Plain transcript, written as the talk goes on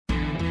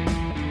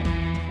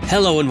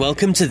Hello and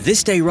welcome to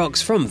This Day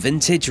Rocks from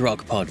Vintage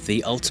Rock Pod,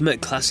 the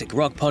ultimate classic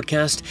rock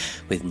podcast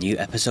with new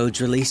episodes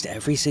released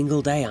every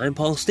single day. I'm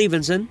Paul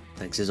Stevenson.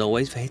 Thanks as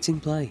always for hitting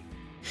play.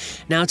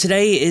 Now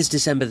today is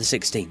December the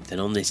 16th, and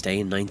on this day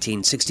in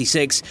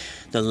 1966,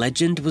 The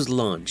Legend was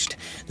launched.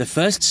 The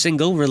first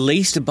single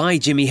released by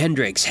Jimi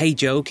Hendrix, Hey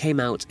Joe, came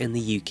out in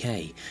the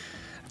UK.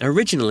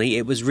 Originally,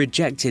 it was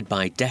rejected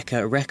by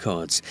Decca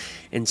Records,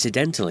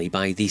 incidentally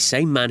by the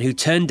same man who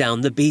turned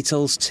down the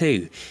Beatles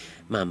too.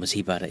 Man, was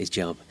he bad at his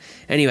job.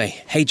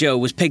 Anyway, Hey Joe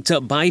was picked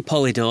up by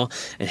Polydor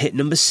and hit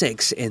number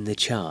 6 in the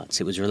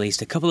charts. It was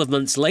released a couple of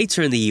months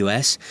later in the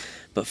US,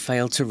 but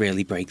failed to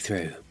really break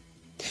through.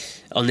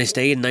 On this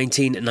day in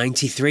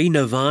 1993,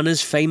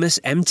 Nirvana's famous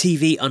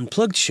MTV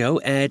Unplugged show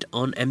aired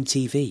on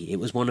MTV. It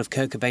was one of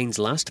Kurt Cobain's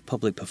last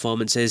public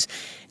performances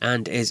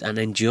and is an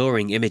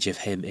enduring image of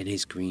him in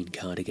his green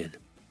cardigan.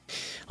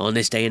 On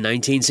this day in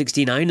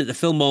 1969, at the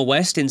Fillmore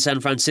West in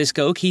San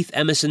Francisco, Keith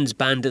Emerson's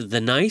band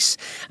The Nice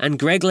and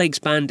Greg Lake's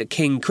band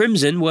King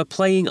Crimson were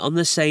playing on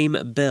the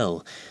same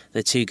bill.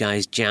 The two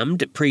guys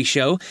jammed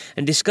pre-show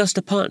and discussed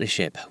a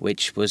partnership,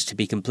 which was to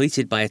be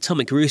completed by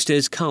Atomic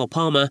Rooster's Carl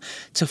Palmer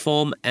to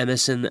form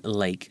Emerson,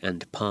 Lake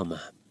and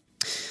Palmer.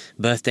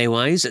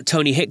 Birthday-wise,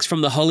 Tony Hicks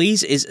from the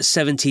Hollies is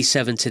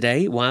 77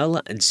 today,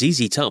 while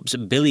ZZ Top's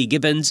Billy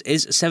Gibbons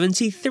is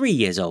 73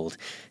 years old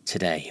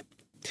today.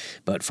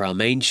 But for our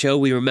main show,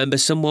 we remember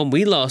someone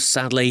we lost,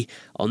 sadly,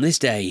 on this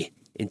day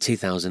in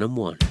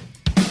 2001.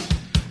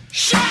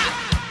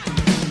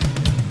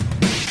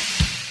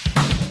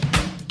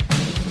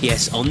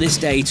 Yes, on this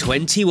day,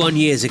 21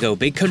 years ago,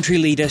 big country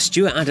leader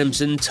Stuart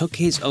Adamson took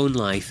his own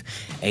life,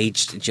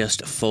 aged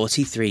just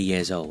 43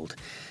 years old.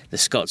 The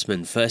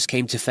Scotsman first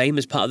came to fame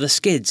as part of the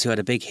Skids, who had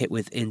a big hit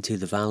with Into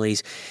the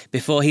Valleys,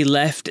 before he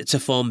left to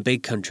form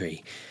Big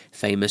Country.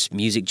 Famous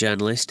music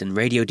journalist and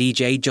radio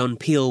DJ John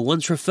Peel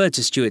once referred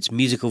to Stuart's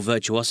musical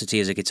virtuosity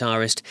as a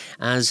guitarist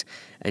as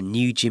a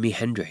new Jimi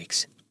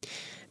Hendrix.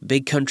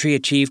 Big Country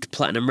achieved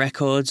platinum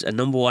records, a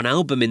number one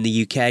album in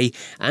the UK,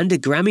 and a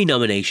Grammy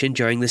nomination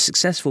during the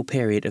successful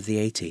period of the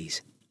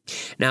 80s.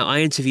 Now,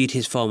 I interviewed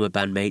his former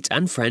bandmate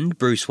and friend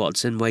Bruce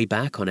Watson way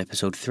back on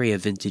episode 3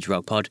 of Vintage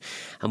Rock Pod,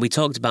 and we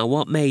talked about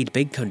what made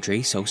Big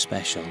Country so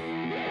special.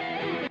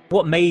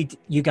 What made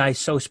you guys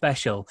so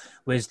special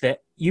was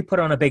that you put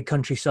on a Big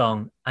Country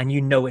song and you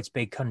know it's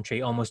Big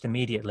Country almost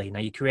immediately. Now,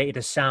 you created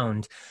a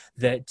sound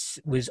that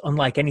was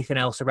unlike anything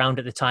else around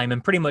at the time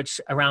and pretty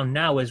much around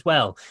now as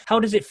well. How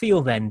does it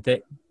feel then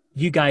that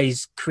you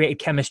guys created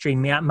chemistry,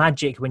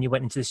 magic when you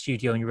went into the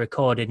studio and you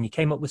recorded and you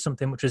came up with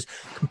something which was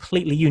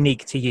completely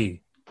unique to you?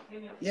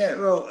 Yeah,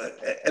 well,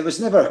 it was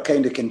never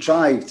kind of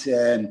contrived.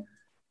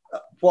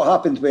 What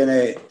happened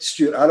when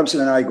Stuart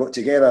Adamson and I got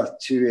together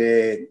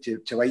to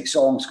write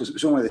songs, because it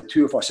was only the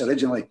two of us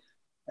originally.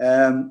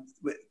 The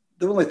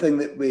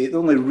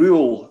only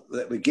rule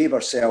that we gave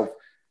ourselves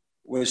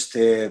was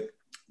to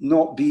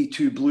not be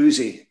too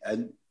bluesy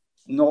and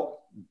not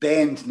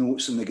bend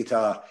notes on the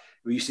guitar.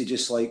 We used to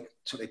just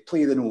sort of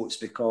play the notes,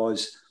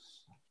 because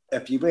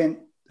if you went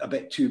a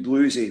bit too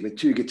bluesy with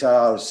two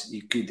guitars,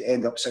 you could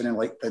end up sounding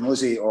like Thin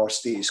Lizzy or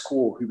Status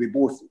Quo, who we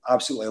both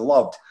absolutely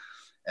loved.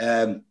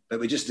 But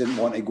we just didn't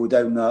want to go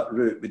down that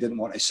route. We didn't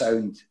want to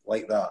sound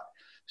like that.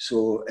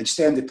 So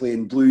instead of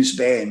playing blues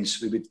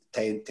bends, we would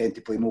tend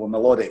to play more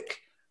melodic.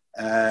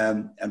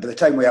 And by the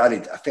time we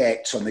added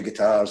effects on the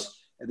guitars,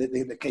 they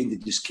kind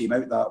of just came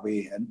out that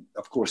way. And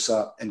of course,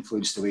 that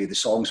influenced the way the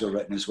songs were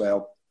written as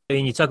well.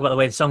 And you talk about the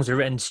way the songs are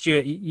written,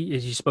 Stuart,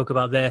 as you spoke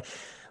about there,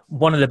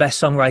 one of the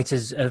best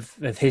songwriters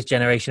of his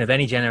generation, of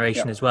any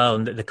generation as well,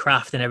 and the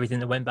craft and everything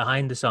that went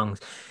behind the songs.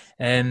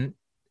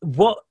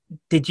 What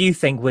did you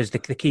think was the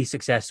key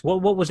success?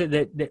 What was it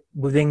that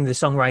within the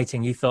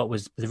songwriting you thought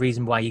was the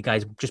reason why you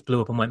guys just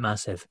blew up and went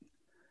massive?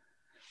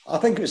 I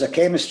think it was a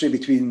chemistry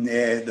between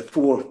the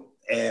four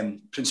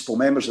principal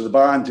members of the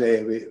band,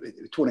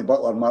 Tony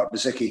Butler and Mark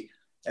Bazicki.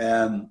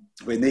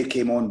 When they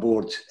came on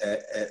board,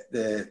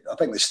 I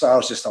think the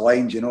stars just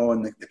aligned,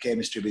 and the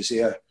chemistry was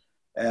there.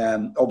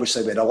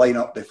 Obviously, we had a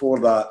lineup before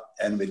that,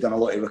 and we'd done a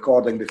lot of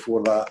recording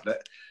before that.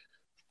 But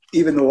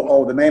even though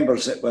all the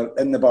members that were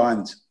in the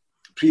band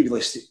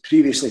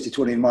previously to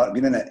Tony and Mark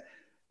being in it,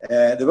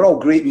 they were all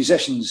great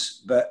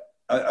musicians. But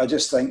I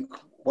just think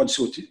once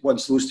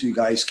those two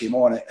guys came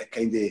on, it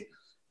kind of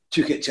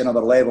took it to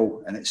another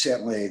level, and it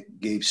certainly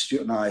gave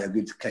Stuart and I a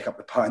good kick up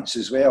the pants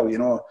as well,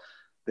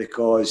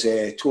 because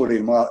Tony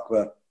and Mark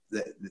were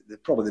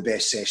probably the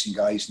best session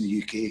guys in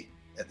the UK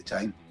at the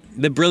time.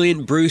 The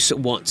brilliant Bruce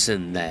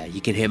Watson there.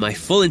 You can hear my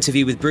full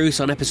interview with Bruce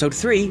on episode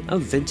 3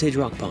 of Vintage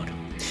Rock Pod.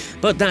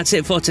 But that's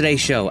it for today's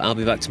show. I'll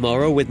be back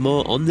tomorrow with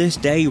more On This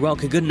Day Rock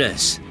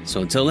goodness.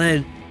 So until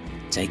then,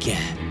 take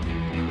care.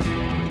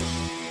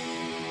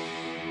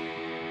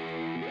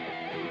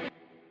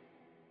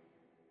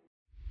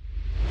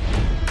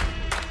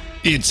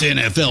 It's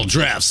NFL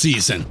draft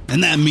season,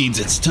 and that means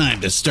it's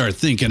time to start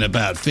thinking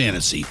about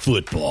fantasy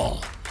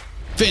football.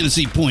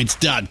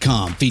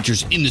 FantasyPoints.com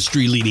features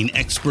industry-leading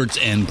experts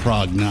and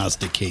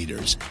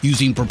prognosticators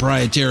using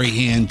proprietary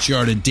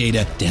hand-charted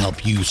data to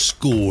help you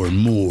score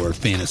more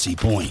fantasy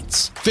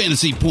points.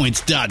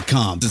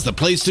 FantasyPoints.com is the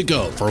place to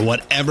go for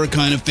whatever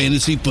kind of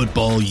fantasy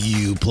football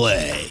you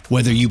play.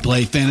 Whether you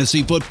play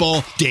fantasy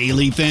football,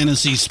 daily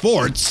fantasy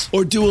sports,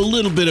 or do a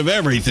little bit of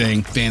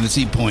everything,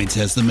 Fantasy Points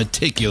has the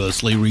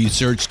meticulously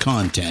researched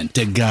content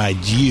to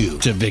guide you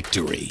to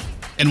victory.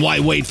 And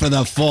why wait for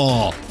the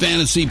fall?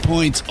 Fantasy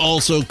Points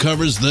also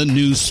covers the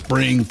new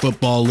spring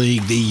football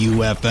league, the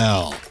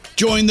UFL.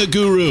 Join the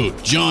guru,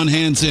 John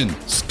Hansen,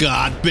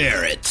 Scott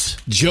Barrett,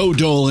 Joe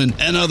Dolan,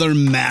 and other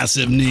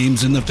massive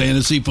names in the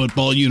fantasy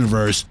football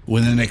universe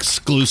with an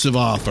exclusive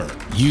offer.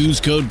 Use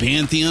code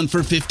Pantheon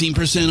for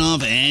 15%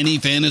 off any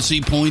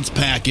Fantasy Points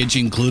package,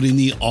 including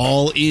the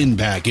all-in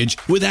package,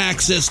 with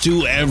access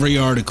to every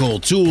article,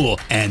 tool,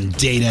 and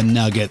data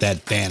nugget that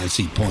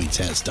Fantasy Points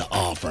has to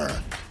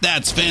offer.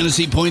 That's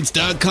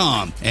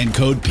FantasyPoints.com and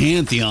code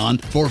Pantheon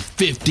for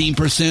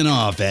 15%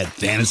 off at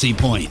Fantasy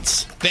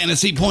Points.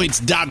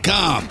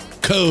 FantasyPoints.com,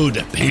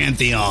 code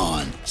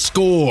Pantheon.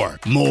 Score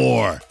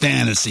more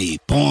fantasy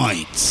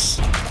points.